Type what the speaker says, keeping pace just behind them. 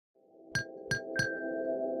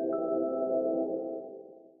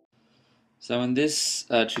So in this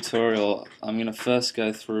tutorial, I'm going to first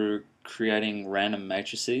go through creating random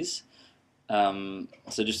matrices. So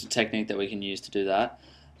just a technique that we can use to do that.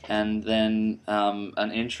 And then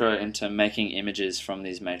an intro into making images from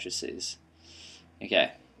these matrices.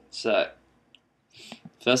 Okay, so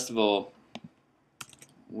first of all,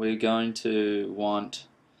 we're going to want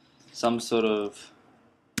some sort of,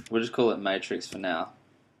 we'll just call it matrix for now.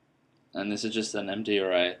 And this is just an empty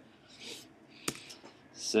array.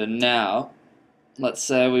 So now, let's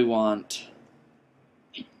say we want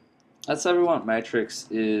matrix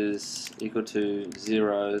is equal to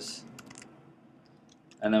zeros,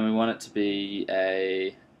 and then we want it to be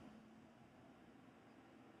a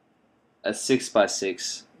 6 by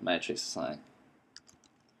 6 matrix or something.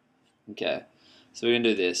 Okay, so we can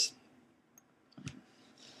do this.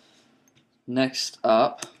 Next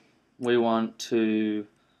up, we want to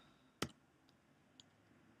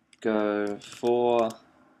go 4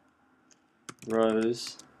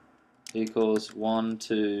 rows equals 1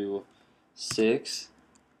 to 6,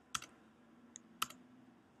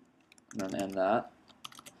 and then end that.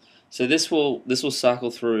 So this will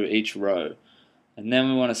cycle through each row, and then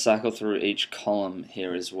we want to cycle through each column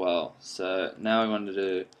here as well. So now we want to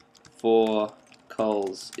do 4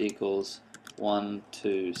 cols equals 1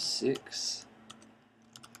 to 6.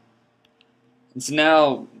 And so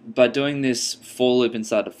now, by doing this for loop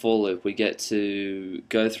inside a for loop, we get to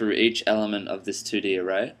go through each element of this 2D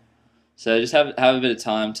array. So just have a bit of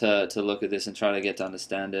time to look at this and try to get to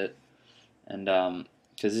understand it, and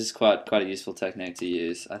because this is quite a useful technique to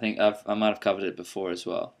use. I think I might have covered it before as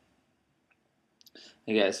well.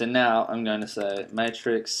 Okay, so now I'm going to say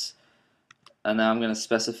matrix, and now I'm going to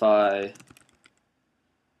specify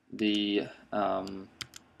the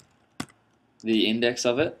index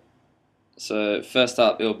of it. So first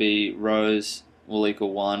up, it'll be rows will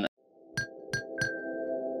equal 1,